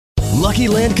Lucky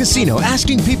Land Casino,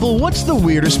 asking people, what's the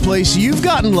weirdest place you've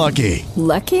gotten lucky?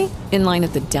 Lucky? In line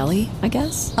at the deli, I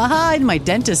guess? Aha, in my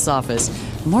dentist's office.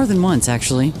 More than once,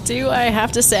 actually. Do I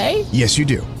have to say? Yes, you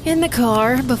do. In the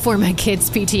car before my kids'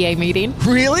 PTA meeting.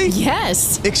 Really?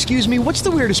 Yes. Excuse me, what's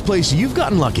the weirdest place you've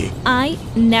gotten lucky? I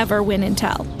never win and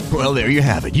tell. Well, there you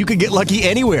have it. You can get lucky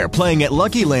anywhere, playing at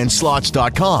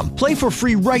LuckyLandSlots.com. Play for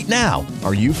free right now.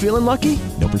 Are you feeling lucky?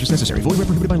 No purchase necessary. Void where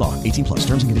prohibited by law. 18 plus.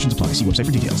 Terms and conditions apply. See website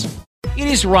for details. It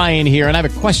is Ryan here, and I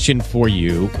have a question for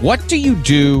you. What do you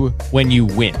do when you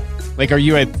win? Like, are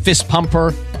you a fist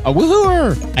pumper, a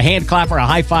woohooer, a hand clapper, a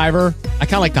high fiver? I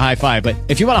kind of like the high five, but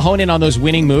if you want to hone in on those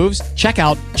winning moves, check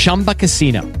out Chumba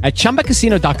Casino. At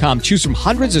ChumbaCasino.com, choose from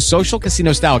hundreds of social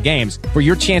casino-style games for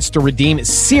your chance to redeem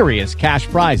serious cash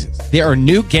prizes. There are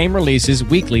new game releases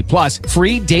weekly, plus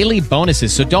free daily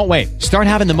bonuses, so don't wait. Start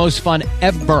having the most fun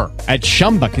ever at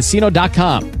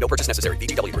ChumbaCasino.com. No purchase necessary.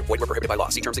 VGW. Void where prohibited by law.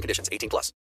 See terms and conditions. 18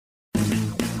 plus.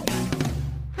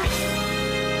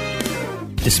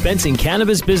 Dispensing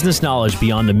cannabis business knowledge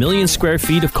beyond 1 million square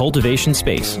feet of cultivation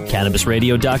space.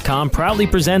 CannabisRadio.com proudly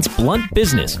presents Blunt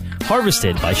Business,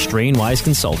 harvested by Strainwise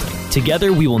Consulting.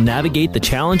 Together, we will navigate the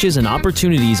challenges and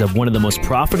opportunities of one of the most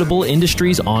profitable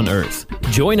industries on earth.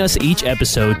 Join us each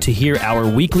episode to hear our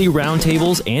weekly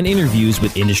roundtables and interviews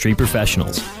with industry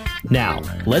professionals. Now,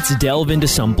 let's delve into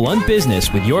some blunt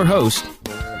business with your host,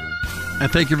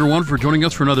 And thank you, everyone, for joining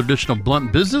us for another edition of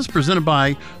Blunt Business, presented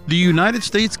by the United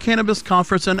States Cannabis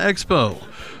Conference and Expo.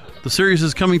 The series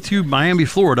is coming to Miami,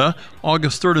 Florida,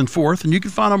 August 3rd and 4th, and you can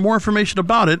find out more information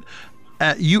about it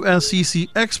at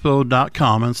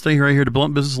usccexpo.com. And stay right here to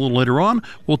Blunt Business a little later on.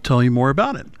 We'll tell you more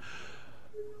about it.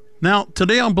 Now,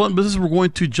 today on Blunt Business, we're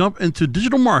going to jump into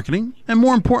digital marketing and,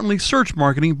 more importantly, search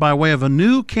marketing by way of a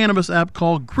new cannabis app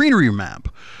called Greenery Map,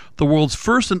 the world's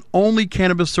first and only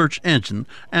cannabis search engine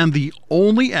and the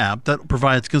only app that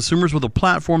provides consumers with a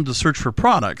platform to search for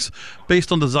products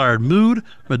based on desired mood,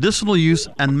 medicinal use,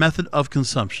 and method of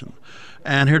consumption.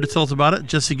 And here to tell us about it,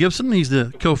 Jessie Gibson. He's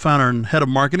the co-founder and head of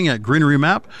marketing at Greenery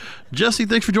Map. Jessie,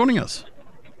 thanks for joining us.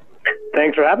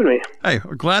 Thanks for having me. Hey,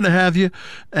 we're glad to have you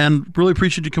and really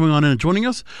appreciate you coming on in and joining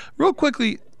us. Real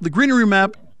quickly, the Greenery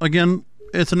Map, again,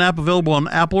 it's an app available on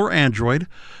Apple or Android,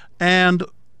 and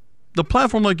the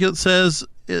platform, like it says,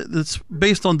 it's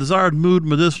based on desired mood,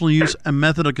 medicinal use, and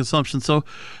method of consumption. So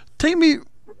take me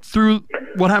through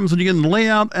what happens when you get in the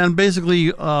layout and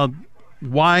basically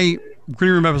why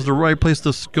Greenery Map is the right place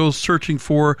to go searching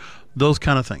for those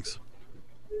kind of things.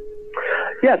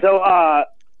 Yeah, so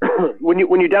when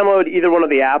you download either one of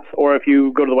the apps or if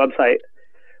you go to the website,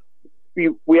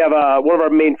 we have one of our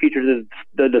main features is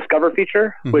the Discover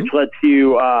feature, which lets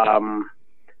you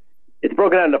it's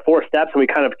broken out into 4 steps, and we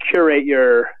kind of curate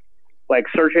your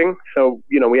searching. So,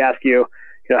 we ask you,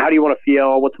 how do you want to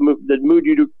feel? What's the mood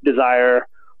you desire?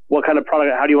 What kind of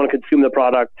product? How do you want to consume the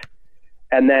product?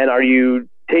 And then, are you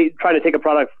trying to take a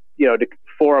product,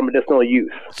 for a medicinal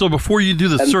use? So before you do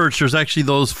the search, there's actually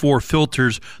those 4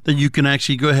 filters that you can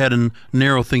actually go ahead and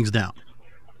narrow things down.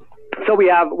 So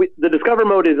the Discover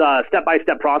mode is a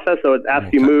step-by-step process. So it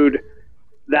asks you mood,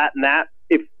 that, and that.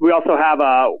 If we also have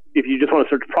if you just want to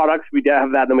search products, we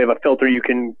have that. Then we have a filter. You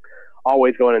can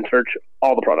always go in and search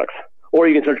all the products, or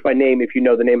you can search by name if you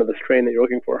know the name of the strain that you're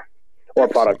looking for, or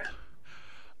product.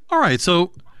 All right.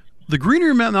 So the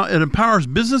Greenery Map now, it empowers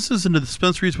businesses and the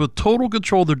dispensaries with total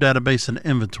control of their database and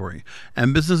inventory,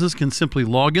 and businesses can simply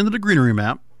log into the Greenery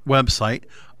Map website,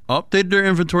 update their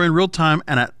inventory in real time,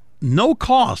 and at no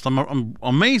cost. I'm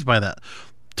amazed by that.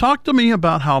 Talk to me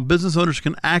about how business owners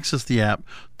can access the app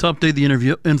to update the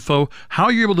interview info, how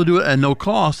you're able to do it at no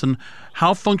cost, and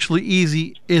how functionally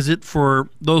easy is it for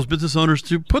those business owners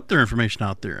to put their information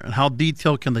out there, and how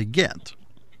detailed can they get?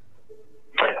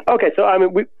 Okay, so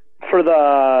for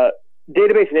the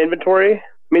database and inventory,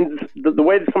 the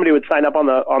way that somebody would sign up on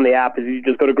the app is you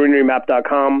just go to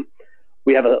greenerymap.com.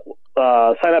 We have a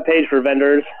sign-up page for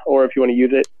vendors, or if you want to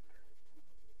use it,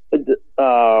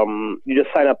 you just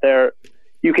sign up there.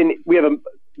 We have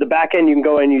the back end. You can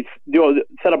go in, you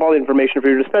set up all the information for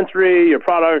your dispensary, your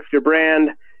products, your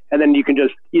brand, and then you can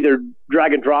just either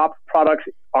drag and drop products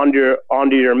onto your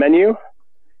menu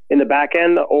in the back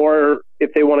end, or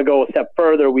if they want to go a step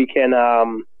further, we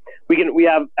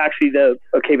have actually the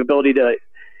capability to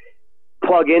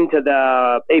plug into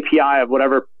the API of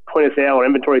whatever point of sale or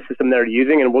inventory system they're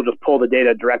using, and we'll just pull the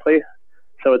data directly.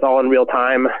 So it's all in real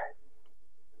time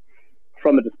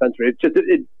from the dispensary.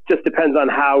 It just depends on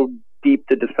how deep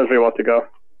the dispensary wants to go.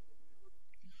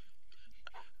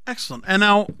 Excellent. And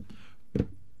now,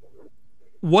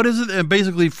 what is it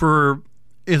basically for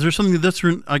is there something that's,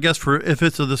 I guess, for if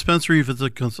it's a dispensary, if it's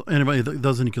anybody that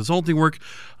does any consulting work?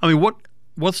 I mean,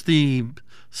 what's the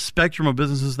spectrum of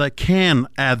businesses that can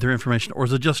add their information, or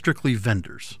is it just strictly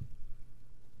vendors?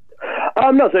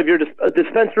 No. So if you're just a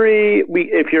dispensary,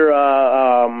 if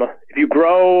you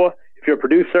grow, if you're a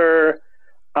producer,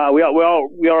 we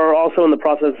are also in the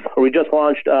process, or we just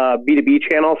launched a B2B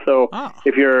channel. So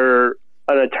if you're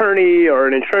an attorney or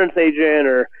an insurance agent,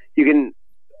 or you can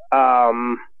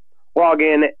log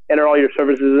in, enter all your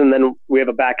services, and then we have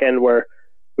a back end where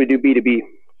we do B2B.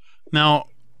 Now,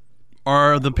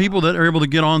 are the people that are able to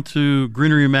get onto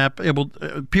Greenery Map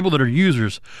people that are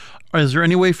users? Is there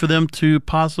any way for them to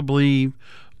possibly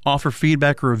offer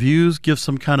feedback or reviews, give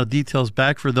some kind of details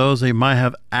back for those they might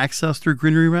have access through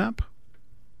Greenery Map?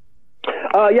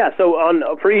 Yeah. So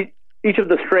for each of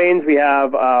the strains, we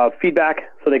have feedback,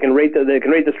 so they can rate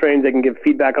the strains. They can give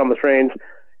feedback on the strains,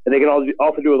 and they can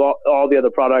also do with all the other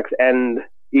products and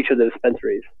each of the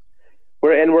dispensaries.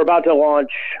 We're about to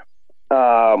launch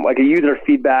like a user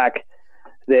feedback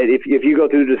that if you go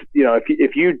through this,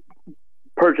 if you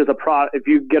purchase a product, if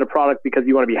you get a product because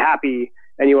you want to be happy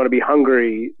and you want to be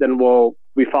hungry, then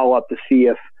we follow up to see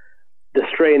if the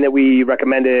strain that we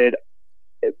recommended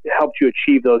helped you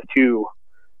achieve those two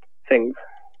things.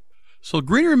 So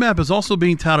Greenery Map is also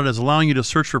being touted as allowing you to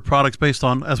search for products based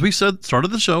on, as we said, start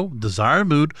of the show, desired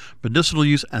mood, medicinal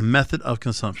use, and method of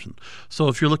consumption. So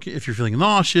if you're feeling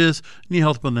nauseous, need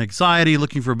help with anxiety,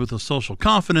 looking for a boost of social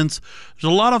confidence,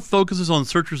 there's a lot of focuses on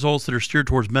search results that are steered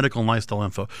towards medical and lifestyle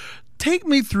info. Take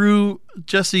me through,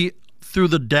 Jessie, through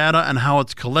the data and how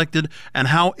it's collected and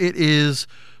how it is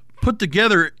put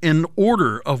together in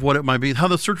order of what it might be, how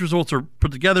the search results are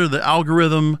put together, the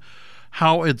algorithm,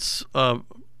 how it's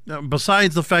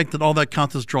besides the fact that all that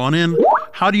content is drawn in,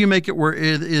 how do you make it where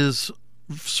it is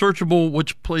searchable,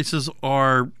 which places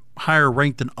are higher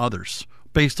ranked than others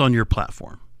based on your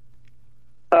platform?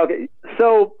 Okay,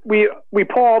 so we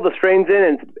pull all the strains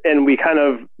in and we kind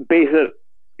of base it,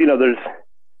 there's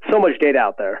so much data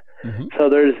out there. Mm-hmm. So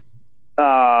there's,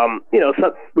 so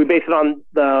we base it on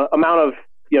the amount of,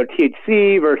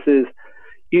 THC versus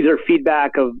user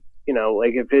feedback of,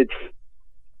 like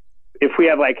if we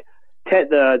have like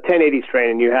the 1080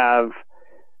 strain and you have,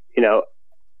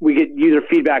 we get user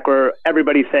feedback where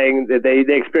everybody's saying that they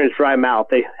experience dry mouth.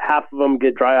 Half of them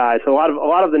get dry eyes. So a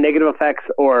lot of the negative effects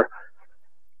are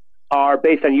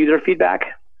based on user feedback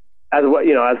as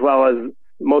well as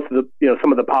most of the,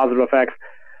 some of the positive effects.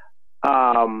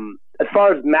 As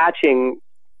far as matching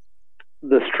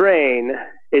the strain,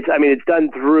 it's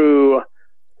done through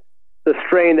the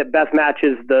strain that best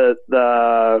matches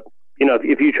the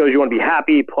if you chose you want to be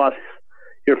happy plus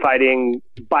you're fighting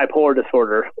bipolar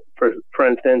disorder, for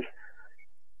instance,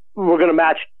 we're going to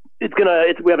match. We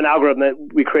have an algorithm that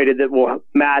we created that will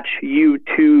match you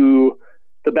to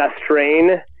the best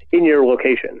strain in your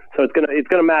location. So it's going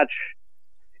to match.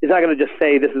 It's not going to just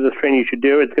say this is the strain you should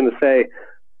do. It's going to say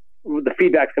the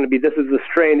feedback's going to be this is the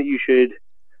strain that you should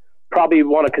probably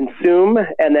want to consume,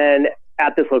 and then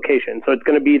at this location. So it's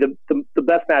going to be the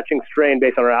best matching strain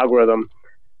based on our algorithm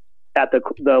at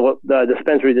the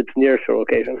dispensary that's nearest your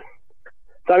location.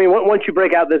 So once you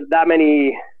break out that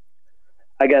many,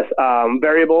 I guess,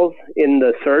 variables in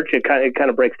the search, it kind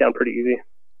of breaks down pretty easy.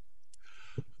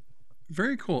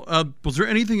 Very cool. Was there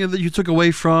anything that you took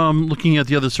away from looking at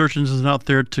the other search engines out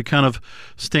there to kind of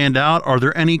stand out? Are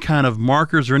there any kind of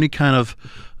markers or any kind of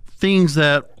things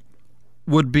that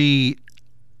would be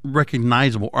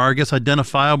recognizable or I guess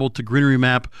identifiable to Greenery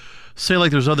Map? Say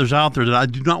like there's others out there that I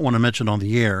do not want to mention on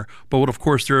the air, but of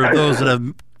course there are those that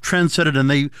have trendsetted and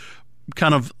they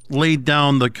kind of laid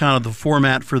down the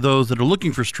format for those that are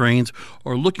looking for strains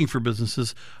or looking for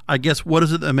businesses. I guess what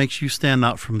is it that makes you stand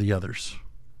out from the others?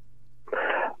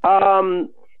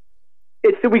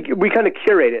 It's that we kind of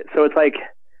curate it. So it's like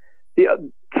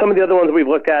some of the other ones that we've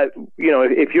looked at,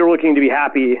 if you're looking to be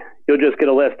happy, you'll just get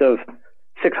a list of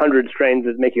 600 strains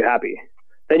that make you happy.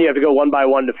 Then you have to go one by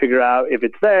one to figure out if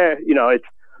it's there. It's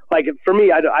like, for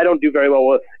me, I don't do very well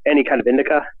with any kind of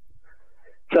indica.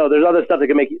 So there's other stuff that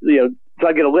can make so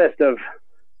I get a list of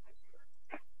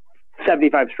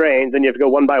 75 strains, and you have to go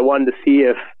one by one to see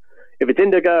if it's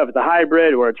indica, if it's a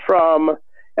hybrid, where it's from.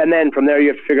 And then from there, you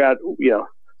have to figure out,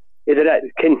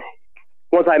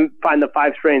 once I find the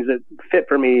 5 strains that fit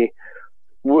for me,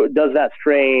 does that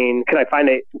strain, can I find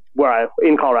it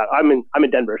in Colorado? I'm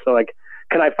in Denver. So like,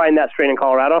 can I find that strain in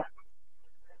Colorado?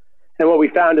 And what we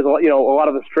found is, a lot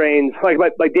of the strains,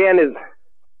 like Dan is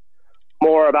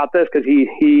more about this because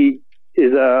he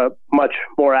is a much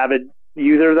more avid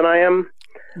user than I am.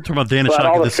 You're talking about Dan and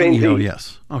Chuck, the CEO,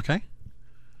 yes. Okay.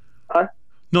 Huh?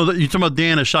 No, you're talking about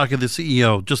Dan Ashaka, the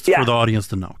CEO, just for the audience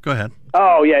to know. Go ahead.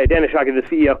 Oh, yeah, Dan Ashaka, the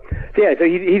CEO. So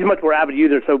he's a much more avid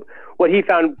user. So what he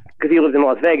found, because he lives in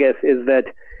Las Vegas, is that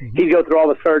he'd go through all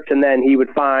the search, and then he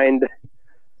would find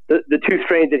the two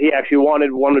strains that he actually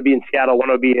wanted. One would be in Seattle, one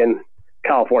would be in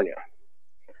California.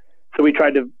 So we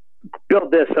tried to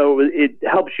build this so it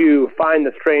helps you find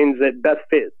the strains that best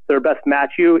fit or best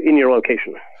match you in your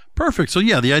location. Perfect. So,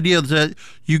 yeah, the idea is that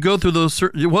you go through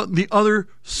the other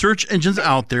search engines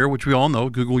out there, which we all know,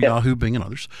 Google, Yahoo, Bing, and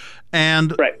others,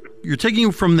 and you're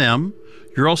taking from them.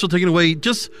 You're also taking away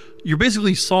you're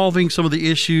basically solving some of the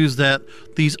issues that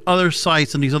these other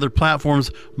sites and these other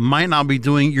platforms might not be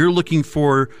doing. You're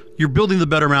building the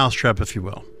better mousetrap, if you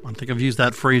will. I think I've used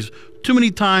that phrase too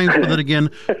many times, but then again,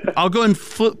 I'll go and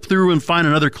flip through and find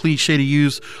another cliche to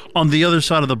use on the other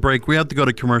side of the break. We have to go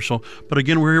to commercial. But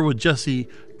again, we're here with Jessie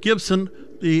Gibson,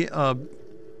 the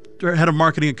head of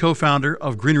marketing and co-founder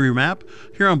of Greenery Map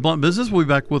here on Blunt Business. We'll be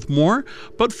back with more.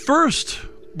 But first,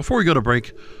 before we go to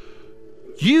break,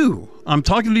 I'm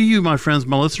talking to you, my friends,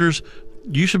 my listeners.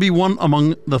 You should be one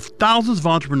among the thousands of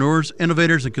entrepreneurs,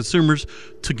 innovators, and consumers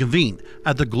to convene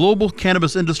at the global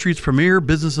cannabis industry's premier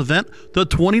business event, the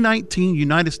 2019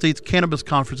 United States Cannabis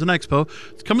Conference and Expo.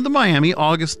 It's coming to Miami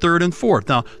August 3rd and 4th.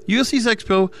 Now,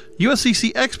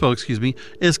 USCC Expo,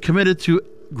 is committed to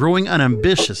growing an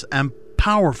ambitious and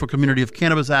powerful community of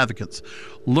cannabis advocates.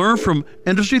 Learn from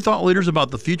industry thought leaders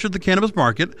about the future of the cannabis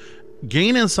market,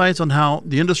 gain insights on how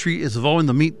the industry is evolving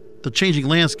to meet the changing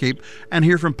landscape, and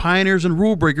hear from pioneers and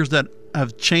rule breakers that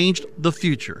have changed the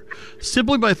future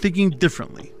simply by thinking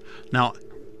differently. Now,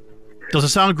 does it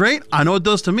sound great? I know it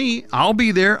does to me. I'll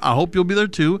be there. I hope you'll be there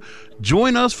too.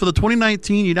 Join us for the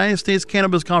 2019 United States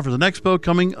Cannabis Conference and Expo,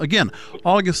 coming again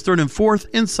August 3rd and 4th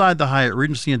inside the Hyatt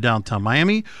Regency in downtown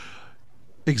Miami.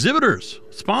 Exhibitors,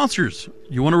 sponsors,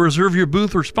 you want to reserve your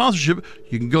booth or sponsorship,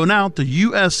 you can go now to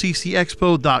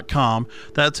usccexpo.com.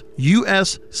 That's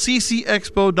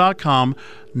usccexpo.com.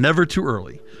 Never too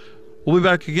early. We'll be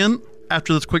back again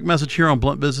after this quick message here on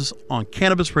Blunt Business on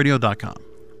cannabisradio.com.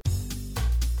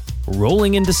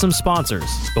 Rolling into some sponsors,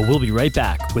 but we'll be right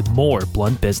back with more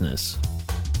Blunt Business.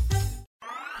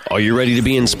 Are you ready to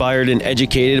be inspired and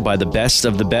educated by the best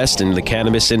of the best in the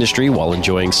cannabis industry while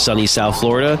enjoying sunny South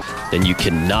Florida? Then you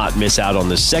cannot miss out on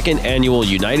the second annual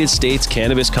United States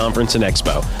Cannabis Conference and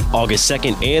Expo, August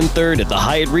 2nd and 3rd at the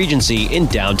Hyatt Regency in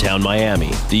downtown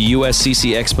Miami. The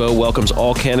USCC Expo welcomes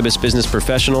all cannabis business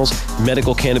professionals,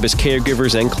 medical cannabis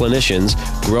caregivers and clinicians,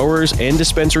 growers, and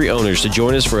dispensary owners to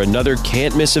join us for another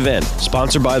can't-miss event,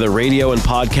 sponsored by the radio and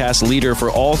podcast leader for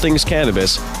all things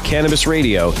cannabis,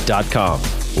 cannabisradio.com.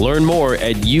 Learn more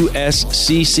at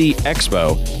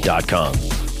usccexpo.com.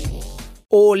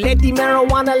 Oh, let the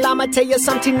marijuana llama tell you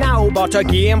something now about a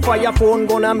game for your phone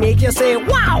gonna make you say,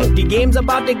 wow! The game's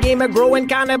about the game of growing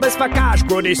cannabis for cash.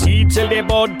 Grow the seed, sell the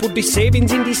bud, put the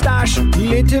savings in the stash.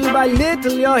 Little by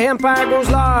little, your empire grows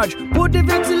large. Put the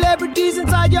big celebrities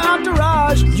inside your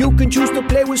entourage. You can choose to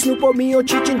play with Snoop or me or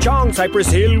Cheech and Chong, Cypress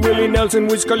Hill, Willie Nelson,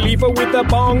 Wiz Khalifa with a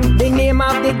bong. The name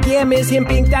of the game is Hemp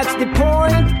Inc., that's the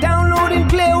point. Download and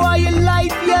play while you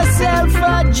light yourself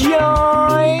a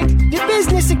joint. The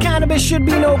business of cannabis should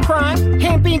be no crime.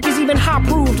 Hemp Inc. is even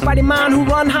hot-proofed by the man who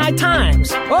run High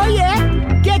Times. Oh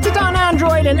yeah? Get it on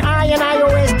Android and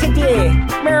iOS today.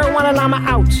 Marijuana Llama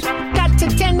out. Got to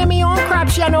tend to me own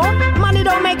crops, you know. Money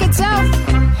don't make itself.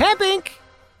 Hemp Inc.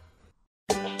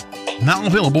 Now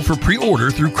available for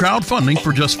pre-order through crowdfunding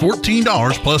for just $14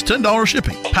 plus $10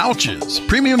 shipping. Pouches,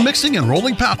 premium mixing and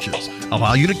rolling pouches,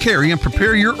 allow you to carry and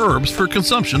prepare your herbs for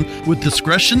consumption with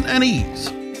discretion and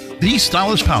ease. These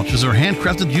stylish pouches are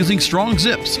handcrafted using strong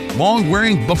zips,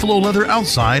 long-wearing buffalo leather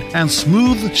outside, and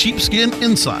smooth sheepskin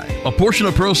inside. A portion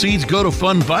of proceeds go to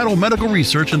fund vital medical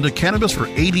research into cannabis for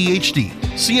ADHD.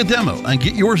 See a demo and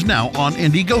get yours now on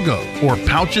Indiegogo or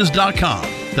pouches.com.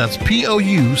 That's POUCHZ.com.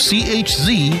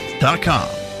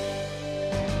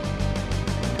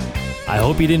 I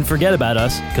hope you didn't forget about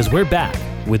us, because we're back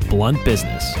with Blunt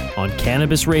Business on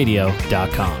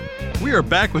cannabisradio.com. We are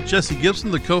back with Jessie Gibson,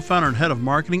 the co-founder and head of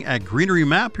marketing at Greenery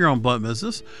Map here on Blunt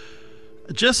Business.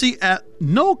 Jessie, at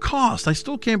no cost, I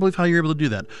still can't believe how you're able to do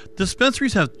that.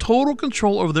 Dispensaries have total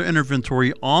control over their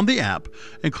inventory on the app,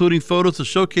 including photos to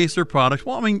showcase their products.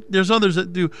 Well, I mean, there's others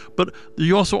that do, but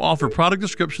you also offer product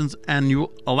descriptions, and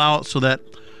you allow it so that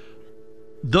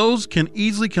those can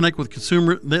easily connect with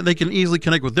they can easily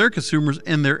connect with their consumers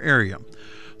in their area.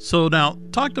 So now,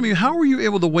 talk to me, how were you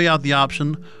able to weigh out the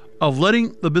option of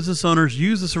letting the business owners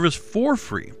use the service for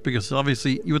free? Because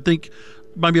obviously you would think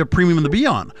it might be a premium to be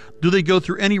on. Do they go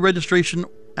through any registration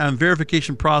and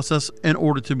verification process in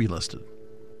order to be listed?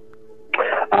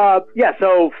 Yeah.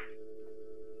 So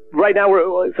right now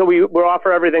we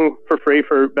offer everything for free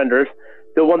for vendors.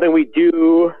 The one thing we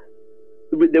do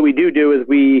is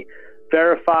we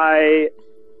verify.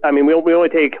 I mean, we only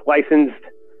take licensed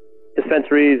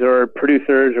dispensaries or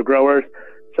producers or growers.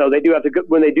 So they do have to,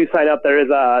 when they do sign up,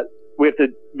 we have to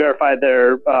verify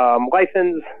their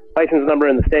license number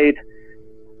in the state.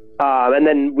 And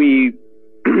then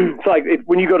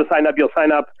when you go to sign up, you'll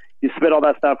sign up, you submit all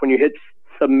that stuff. When you hit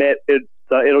submit,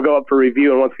 it'll go up for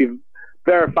review. And once we've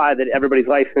verified that everybody's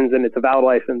licensed and it's a valid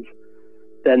license,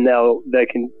 then they'll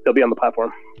be on the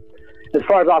platform. As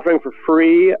far as offering for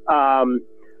free,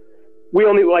 we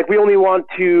want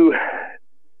to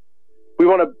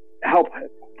help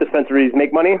dispensaries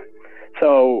make money.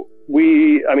 So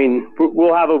we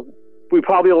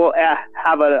probably will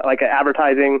have an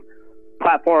advertising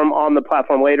platform on the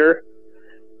platform later.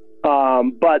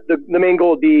 But the main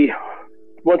goal would be,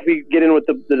 once we get in with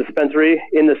the dispensary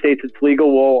in the states it's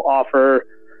legal, we'll offer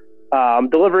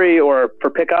delivery or for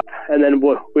pickup, and then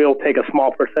we'll take a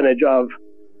small percentage of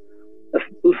a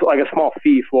small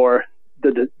fee for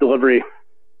the delivery.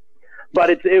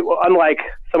 But unlike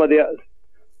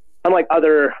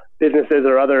other businesses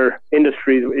or other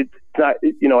industries, it's not,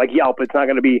 like Yelp, it's not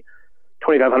going to be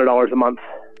 $2,500 a month.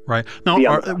 Right. Now,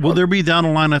 will there be down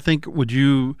the line, I think, would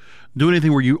you do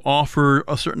anything where you offer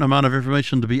a certain amount of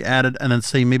information to be added and then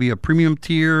say maybe a premium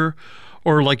tier?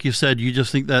 Or like you said, you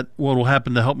just think that what will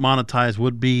happen to help monetize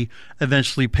would be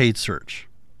eventually paid search?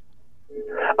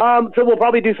 So we'll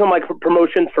probably do some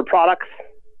promotions for products.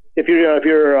 If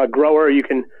you're a grower, you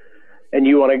can, and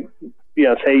you want to,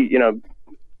 say,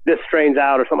 this strain's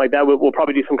out or something like that, we'll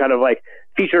probably do some kind of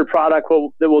featured product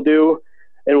that we'll do,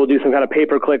 and we'll do some kind of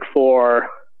pay-per-click for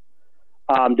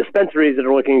dispensaries that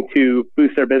are looking to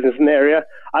boost their business in the area.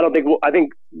 I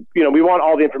think we want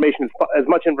all the information, as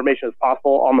much information as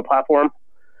possible on the platform,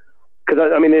 because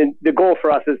the goal for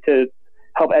us is to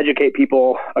help educate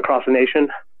people across the nation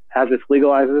as this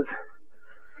legalizes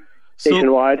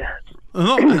nationwide.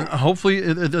 Hopefully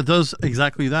it does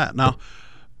exactly that. Now,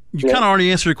 you kind of already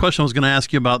answered a question I was going to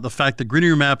ask you about the fact that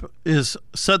Greenery Map is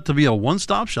set to be a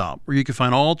one-stop shop where you can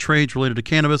find all trades related to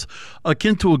cannabis,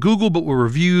 akin to a Google, but with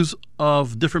reviews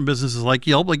of different businesses like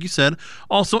Yelp, like you said,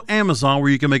 also Amazon, where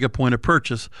you can make a point of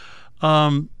purchase.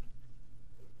 So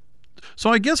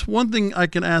I guess one thing I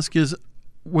can ask is,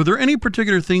 were there any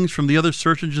particular things from the other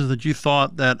search engines that you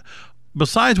thought that,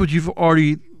 besides what you've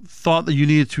already thought that you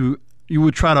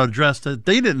would try to address that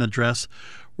they didn't address?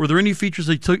 Were there any features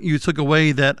that you took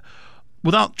away that,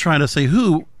 without trying to say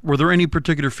who, were there any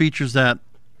particular features that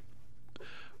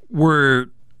were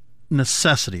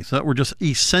necessities, that were just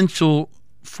essential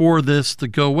for this to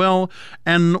go well?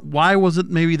 And why was it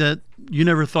maybe that you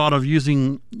never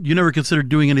considered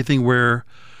doing anything where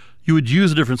you would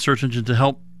use a different search engine to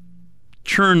help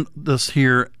churn this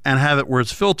here and have it where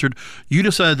it's filtered? You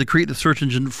decided to create the search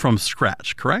engine from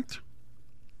scratch, correct?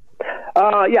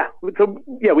 Yeah. So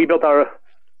we built out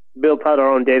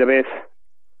our own database.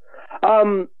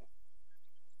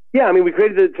 We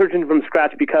created the search engine from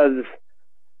scratch because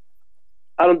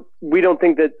we don't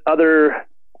think that other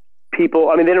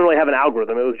people, they didn't really have an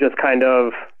algorithm. It was just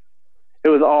it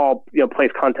was all,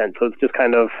 place content. So it's just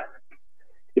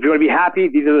if you want to be happy,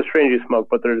 these are the strains you smoke,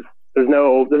 but there's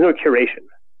no curation.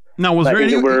 Now, was there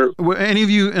any of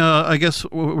you, I guess,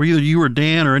 were either you or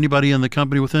Dan or anybody in the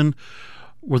company was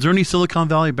there any Silicon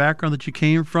Valley background that you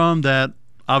came from that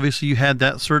obviously you had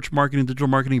that search marketing, digital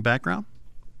marketing background?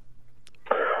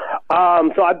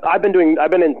 So I've been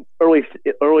in early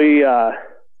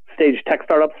stage tech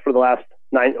startups for the last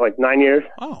 9 years.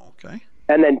 Oh, okay.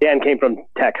 And then Dan came from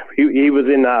tech. He was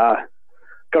in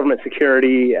government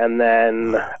security and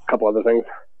then a couple other things.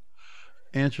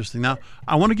 Interesting. Now,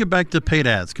 I want to get back to paid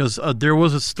ads because there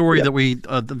was a story that we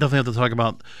definitely have to talk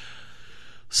about.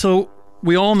 So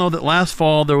we all know that last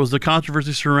fall there was the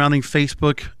controversy surrounding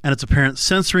Facebook and its apparent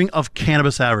censoring of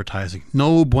cannabis advertising.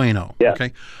 No bueno. Yeah.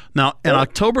 Okay. Now, in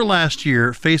October last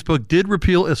year, Facebook did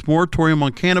repeal its moratorium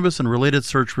on cannabis and related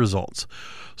search results.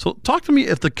 So talk to me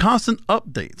if the constant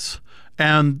updates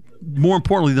and, more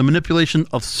importantly, the manipulation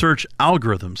of search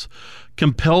algorithms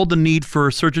compelled the need for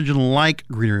a search engine like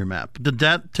Greenery Map. Did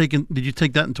you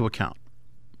take that into account?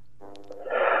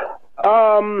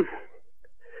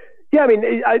 Yeah,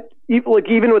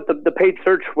 even with the paid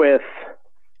search with,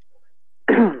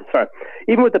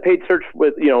 even with the paid search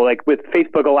with, with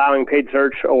Facebook allowing paid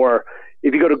search, or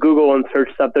if you go to Google and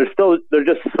search stuff, there's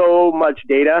just so much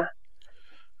data.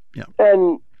 Yeah.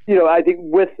 And, I think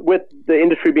with the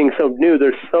industry being so new,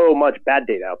 there's so much bad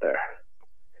data out there.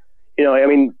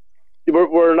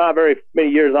 We're not very many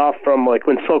years off from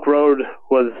when Silk Road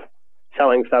was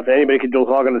selling stuff. Anybody could just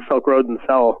log on to Silk Road and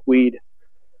sell weed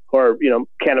or,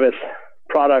 cannabis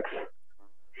products.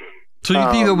 So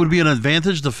you think it would be an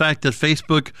advantage, the fact that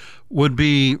Facebook would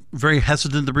be very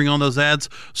hesitant to bring on those ads,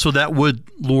 so that would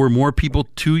lure more people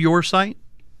to your site?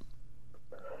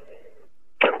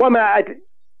 Well, I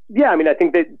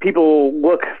think that people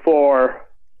look for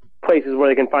places where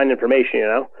they can find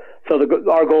information, So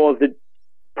our goal is to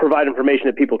provide information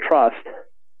that people trust.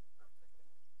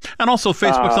 And also,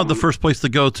 Facebook's not the first place to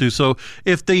go to. So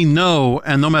if they know,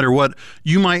 and no matter what,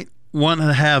 you might want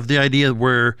to have the idea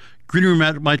where Greenery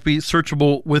Map might be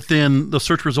searchable within the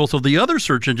search results of the other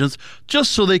search engines,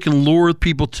 just so they can lure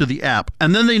people to the app.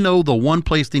 And then they know the one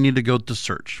place they need to go to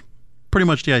search. Pretty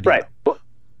much the idea. Right.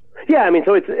 Yeah,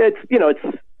 so it's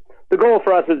the goal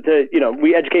for us is to,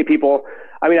 we educate people.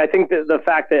 I think that the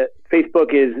fact that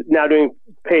Facebook is now doing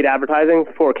paid advertising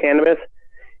for cannabis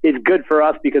is good for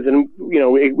us because then,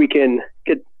 we can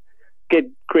get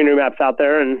Greenery Maps out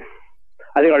there. And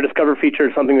I think our Discover feature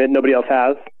is something that nobody else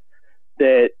has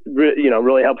that,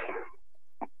 really helps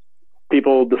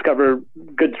people discover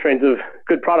good strains of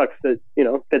good products that,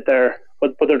 fit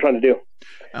what they're trying to do.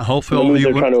 Hopefully all of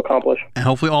you they're trying to accomplish. And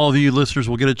hopefully all of you listeners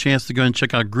will get a chance to go and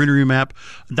check out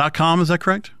greenerymap.com. Is that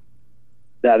correct?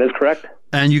 That is correct.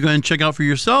 And you go and check out for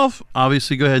yourself.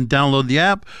 Obviously, go ahead and download the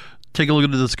app. Take a look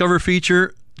at the Discover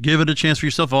feature. Give it a chance for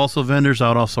yourself. Also, vendors, I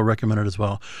would also recommend it as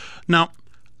well. Now,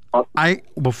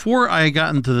 before I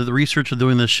got into the research of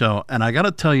doing this show, and I got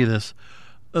to tell you this,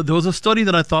 there was a study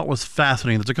that I thought was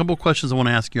fascinating. There's a couple of questions I want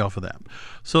to ask you off of that.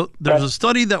 So there's a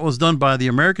study that was done by the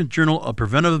American Journal of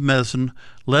Preventive Medicine,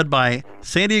 led by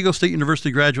San Diego State University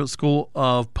Graduate School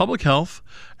of Public Health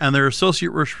and their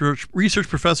associate research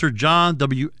professor, John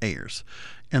W. Ayers.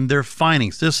 And their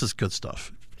findings, this is good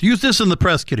stuff. Use this in the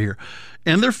press kit here.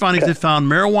 In their findings, they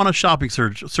found marijuana shopping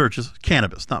searches,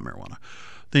 cannabis, not marijuana.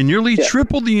 They nearly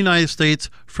tripled the United States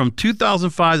from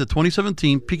 2005 to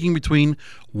 2017, peaking between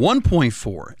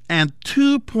 1.4 and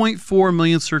 2.4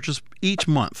 million searches each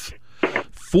month.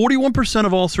 41%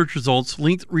 of all search results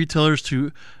linked retailers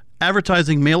to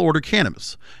advertising mail-order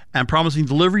cannabis and promising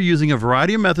delivery using a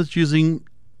variety of methods using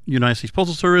United States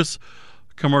Postal Service,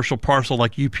 commercial parcel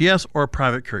like UPS, or a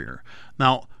private courier.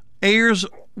 Now, Ayers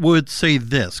would say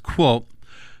this, quote,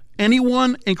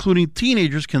 anyone, including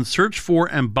teenagers, can search for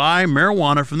and buy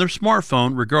marijuana from their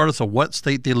smartphone regardless of what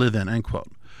state they live in, end quote.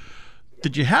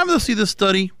 Did you happen to see this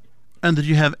study? And did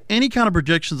you have any kind of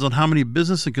projections on how many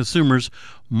business and consumers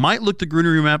might look to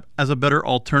Greenery Map as a better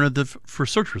alternative for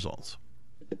search results?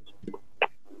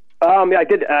 I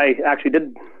did. I actually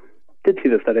did see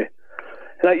this study.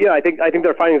 And I think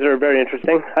their findings are very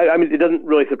interesting. It doesn't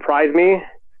really surprise me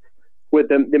with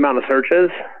the amount of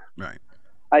searches. Right.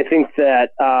 I think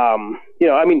that,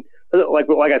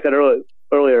 like I said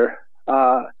earlier,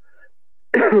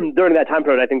 during that time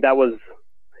period, I think that was,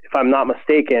 if I'm not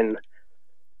mistaken,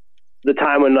 the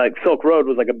time when Silk Road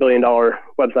was $1 billion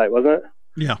website, wasn't it?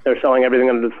 Yeah. They're selling everything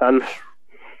under the sun.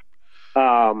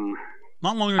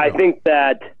 Not long ago. I think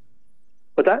that,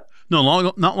 what's that?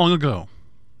 No, not long ago.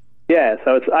 Yeah.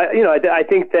 So I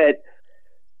think that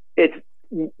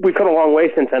we've come a long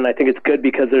way since then. I think it's good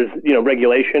because there's,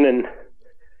 regulation and,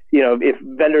 if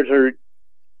vendors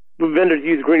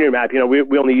use Greenery Map,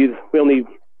 we only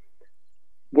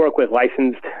work with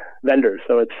licensed vendors.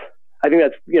 So I think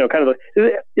that's,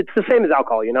 it's the same as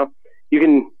alcohol, you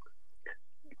can,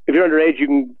 if you're underage, you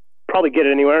can probably get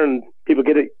it anywhere and people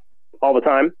get it all the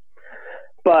time,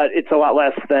 but it's a lot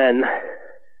less than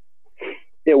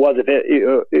it was if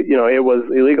it was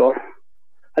illegal.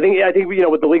 I think,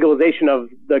 with the legalization of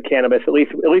the cannabis, at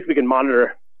least we can monitor,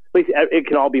 at least it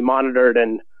can all be monitored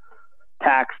and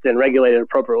taxed and regulated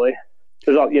appropriately.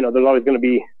 There's always going to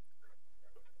be,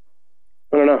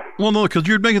 I don't know. Well, no, because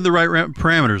you're making the right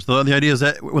parameters. The idea is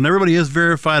that when everybody is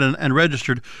verified and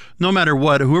registered, no matter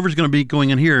what, whoever's going to be going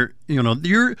in here,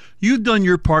 you've done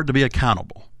your part to be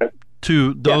accountable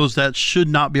to those that should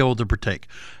not be able to partake.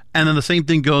 And then the same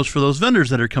thing goes for those vendors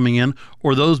that are coming in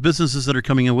or those businesses that are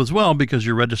coming in as well, because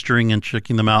you're registering and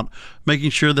checking them out,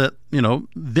 making sure that,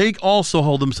 they also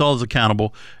hold themselves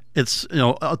accountable. It's,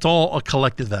 it's all a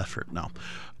collective effort now.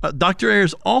 Dr.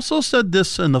 Ayers also said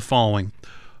this in the following,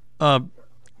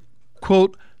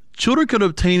 quote, children could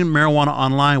obtain marijuana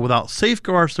online without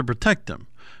safeguards to protect them.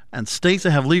 And states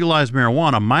that have legalized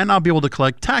marijuana might not be able to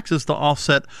collect taxes to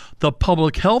offset the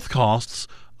public health costs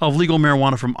of legal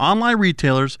marijuana from online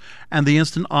retailers, and the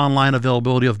instant online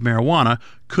availability of marijuana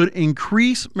could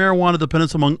increase marijuana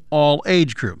dependence among all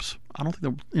age groups. I don't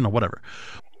think that, whatever.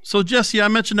 So, Jessie, I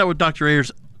mentioned that with Dr.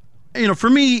 Ayers. For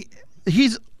me,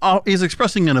 he's he's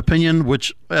expressing an opinion,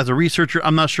 which, as a researcher,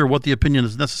 I'm not sure what the opinion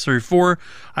is necessary for.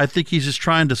 I think he's just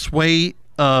trying to sway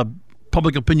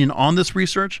public opinion on this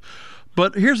research.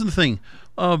 But here's the thing.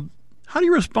 How do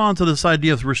you respond to this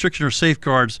idea of restriction or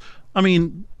safeguards? I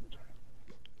mean,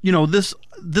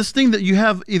 this thing that you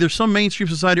have either some mainstream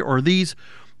society or these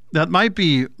that might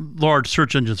be large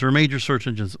search engines or major search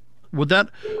engines. Would that,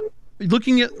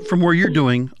 looking at from where you're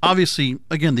doing, obviously,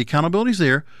 again, the accountability is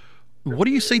there. What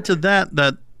do you say to that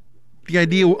the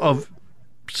idea of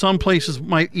some places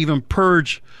might even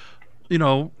purge,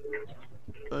 try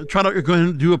to go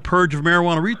and do a purge of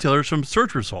marijuana retailers from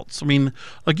search results? I mean,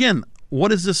 again,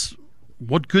 what is this?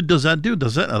 What good does that do?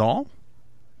 Does that at all?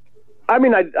 I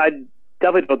mean, I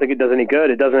definitely don't think it does any good.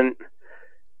 It doesn't.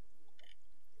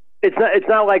 It's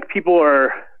not like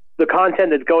the content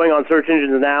that's going on search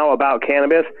engines now about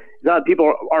cannabis. It's not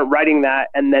people aren't writing that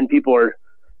and then people are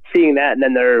seeing that and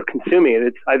then they're consuming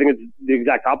it. I think it's the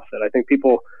exact opposite. I think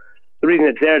the reason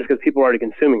it's there is because people are already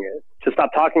consuming it. To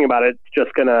stop talking about it, it's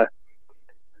just gonna,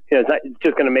 it's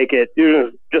just gonna make it. You're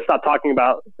gonna just stop talking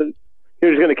about. You're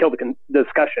just gonna kill the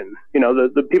discussion.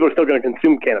 The people are still gonna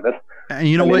consume cannabis.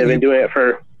 And what? They've been doing it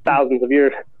for thousands of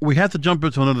years. We have to jump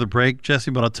into another break,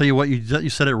 Jesse, but I'll tell you what, you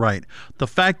said it right. The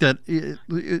fact that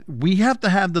we have to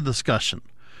have the discussion,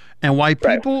 and why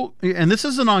people, and this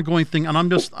is an ongoing thing,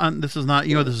 and this is not,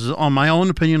 this is on my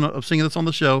own opinion of seeing this on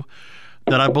the show,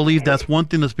 that I believe that's one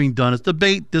thing that's being done is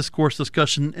debate, discourse,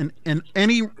 discussion in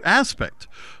any aspect.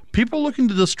 People looking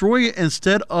to destroy it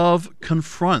instead of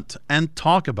confront and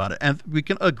talk about it. And we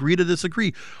can agree to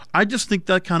disagree. I just think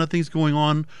that kind of thing's going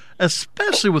on,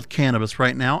 especially with cannabis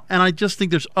right now. And I just think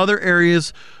there's other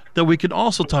areas that we could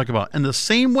also talk about. In the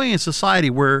same way in society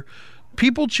where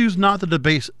people choose not to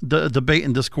debate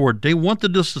and discord. They want to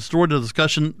just destroy the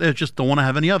discussion. They just don't want to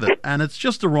have any of it. And it's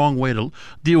just the wrong way to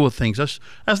deal with things. That's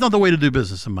not the way to do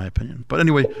business, in my opinion. But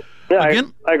anyway,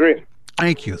 again, I agree.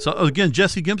 Thank you. So again,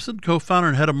 Jessie Gibson, co-founder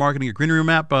and head of marketing at Greenery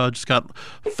Map. Just got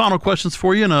final questions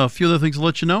for you and a few other things to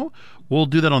let you know. We'll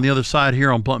do that on the other side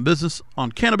here on Blunt Business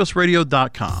on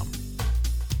CannabisRadio.com.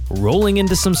 Rolling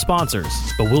into some sponsors,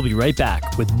 but we'll be right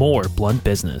back with more Blunt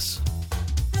Business.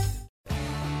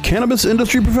 Cannabis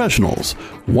industry professionals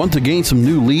want to gain some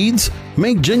new leads,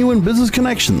 make genuine business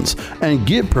connections, and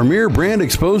get premier brand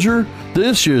exposure?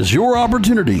 This is your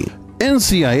opportunity.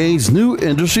 NCIA's new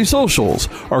industry socials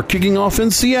are kicking off in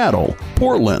Seattle,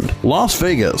 Portland, Las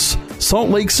Vegas,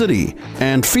 Salt Lake City,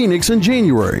 and Phoenix in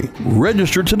January.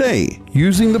 Register today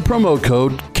using the promo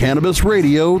code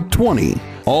CannabisRadio20,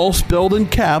 all spelled in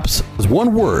caps as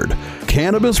one word,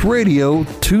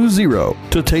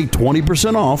 CannabisRadio20, to take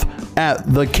 20% off at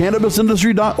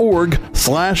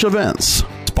thecannabisindustry.org/events.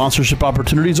 Sponsorship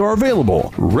opportunities are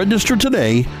available. Register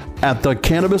today at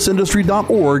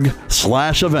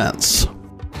thecannabisindustry.org/events.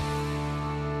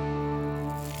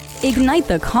 Ignite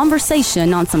the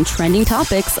conversation on some trending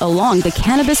topics along the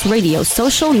Cannabis Radio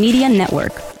social media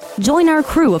network. Join our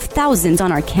crew of thousands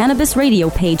on our Cannabis Radio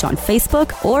page on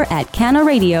Facebook or at Canna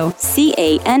Radio,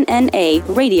 CANNA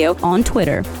Radio on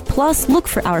Twitter. Plus, look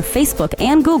for our Facebook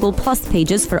and Google Plus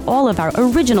pages for all of our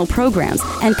original programs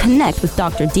and connect with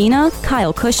Dr. Dina,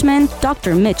 Kyle Cushman,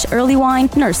 Dr. Mitch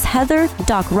Earlywine, Nurse Heather,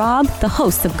 Doc Rob, the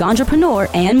hosts of Ganjapreneur,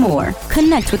 and more.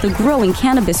 Connect with the growing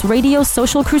Cannabis Radio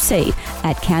social crusade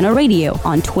at Canna Radio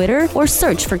on Twitter or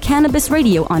search for Cannabis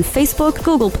Radio on Facebook,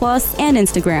 Google Plus, and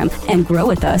Instagram and grow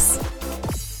with us.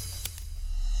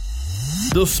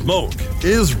 The smoke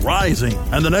is rising,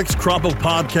 and the next crop of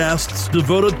podcasts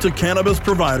devoted to cannabis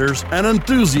providers and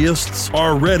enthusiasts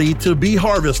are ready to be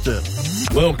harvested.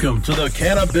 Welcome to the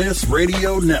Cannabis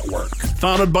Radio Network,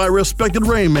 founded by respected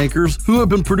rainmakers who have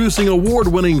been producing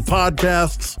award-winning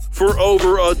podcasts for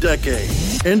over a decade.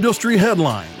 Industry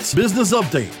headlines, business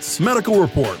updates, medical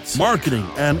reports, marketing,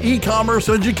 and e-commerce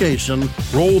education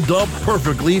rolled up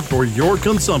perfectly for your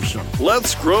consumption.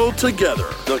 Let's grow together.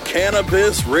 The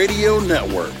Cannabis Radio Network.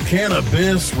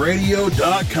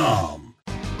 CannabisRadio.com.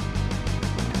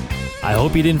 I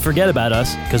hope you didn't forget about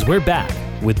us, because we're back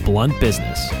with Blunt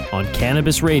Business on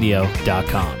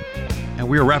CannabisRadio.com. And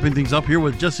we are wrapping things up here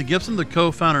with Jessie Gibson, the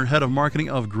co-founder and head of marketing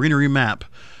of Greenery Map.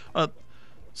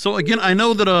 So again, I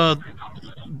know that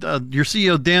your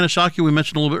CEO, Dan Ashaki, we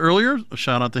mentioned a little bit earlier. A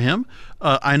shout out to him.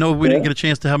 I know we didn't get a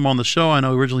chance to have him on the show. I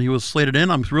know originally he was slated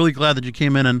in. I'm really glad that you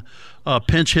came in and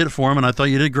pinch hit for him, and I thought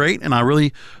you did great. And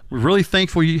we're really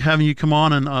thankful having you come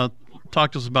on and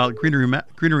talk to us about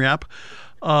Greenery App.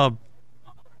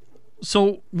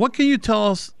 So what can you tell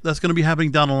us that's going to be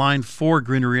happening down the line for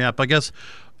Greenery App? I guess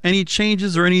any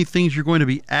changes or any things you're going to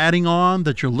be adding on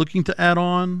that you're looking to add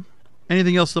on?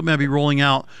 Anything else that may be rolling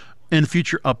out in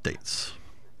future updates?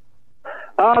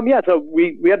 So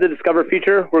we have the Discover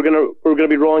feature. We're gonna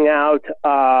be rolling out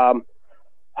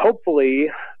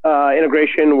hopefully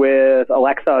integration with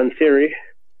Alexa and Siri.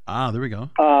 There we go.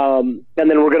 And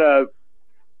then we're gonna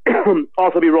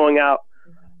also be rolling out.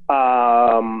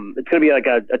 It's gonna be like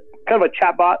a kind of a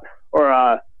chat bot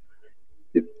or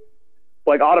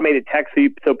like automated text,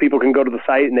 so people can go to the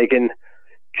site and they can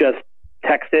just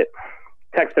text their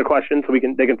questions, so they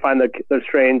can find their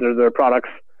strains or their products.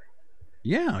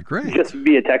 Yeah, great. Just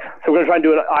via text. So we're going to try and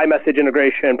do an iMessage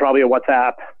integration, probably a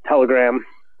WhatsApp, Telegram.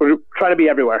 We're trying to be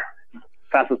everywhere as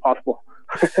fast as possible.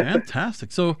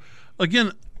 Fantastic. So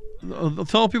again,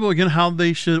 tell people again how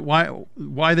they should,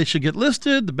 why they should get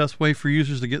listed, the best way for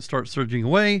users to start surging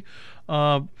away.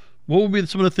 What will be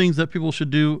some of the things that people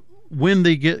should do when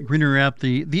they get Greenery Map,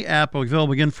 the app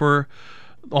available again for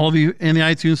all of you in the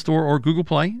iTunes Store or Google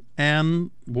Play, and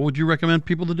what would you recommend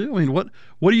people to do? I mean,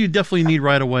 what do you definitely need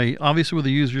right away? Obviously with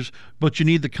the users, but you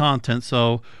need the content.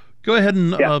 So go ahead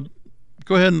and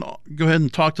go ahead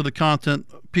and talk to the content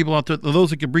people out there,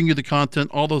 those that can bring you the content,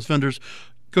 all those vendors.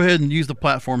 Go ahead and use the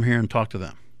platform here and talk to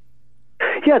them.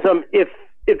 Yes, if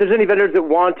there's any vendors that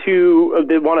want to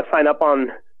sign up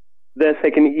on this,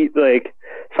 they can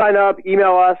sign up,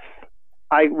 email us.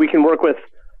 We can work with.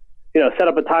 Set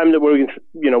up a time where we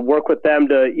can, work with them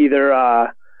to either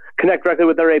connect directly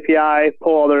with their API,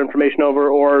 pull all their information over,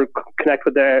 or connect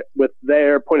with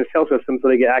their point of sale system so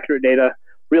they get accurate data,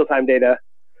 real-time data.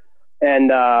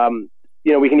 And,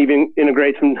 we can even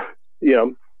integrate some,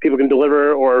 people can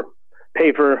deliver or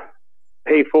pay for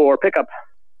pickup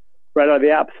right out of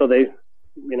the app. So they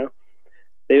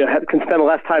can spend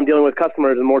less time dealing with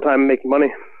customers and more time making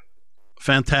money.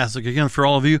 Fantastic. Again, for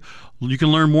all of you, you can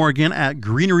learn more again at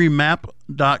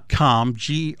greenerymap.com,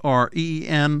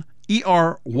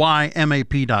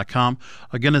 GreeneryMap.com.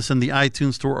 Again, it's in the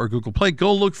iTunes Store or Google Play.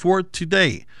 Go look for it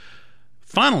today.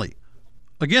 Finally,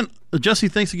 again, Jessie,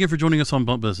 thanks again for joining us on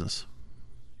Blunt Business.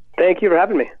 Thank you for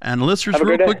having me. And listeners,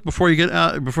 real quick, before we get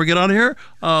out of here,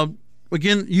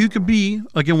 again, you could be,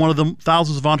 one of the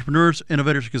thousands of entrepreneurs,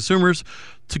 innovators, and consumers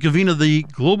to convene the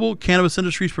Global Cannabis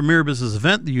Industry's premier business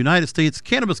event, the United States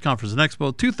Cannabis Conference and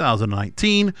Expo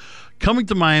 2019, coming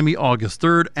to Miami August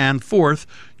 3rd and 4th.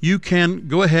 You can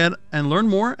go ahead and learn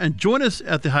more and join us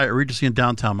at the Hyatt Regency in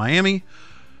downtown Miami.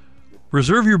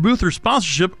 Reserve your booth or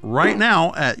sponsorship right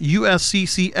now at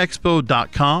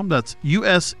usccexpo.com. That's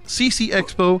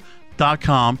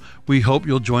usccexpo.com. We hope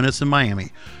you'll join us in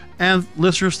Miami. And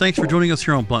listeners, thanks for joining us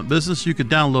here on Blunt Business. You can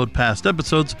download past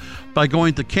episodes by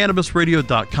going to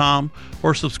cannabisradio.com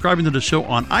or subscribing to the show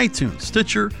on iTunes,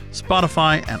 Stitcher,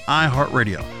 Spotify, and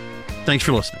iHeartRadio. Thanks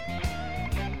for listening.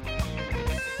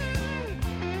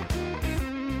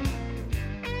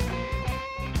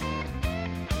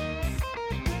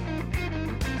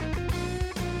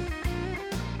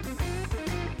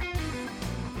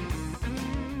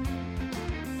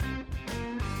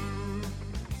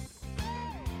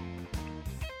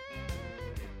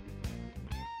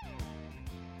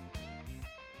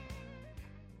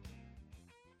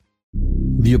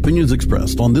 The opinions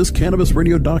expressed on this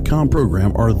CannabisRadio.com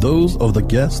program are those of the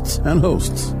guests and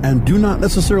hosts and do not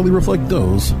necessarily reflect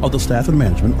those of the staff and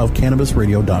management of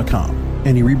CannabisRadio.com.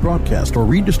 Any rebroadcast or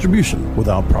redistribution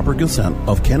without proper consent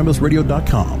of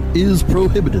CannabisRadio.com is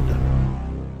prohibited.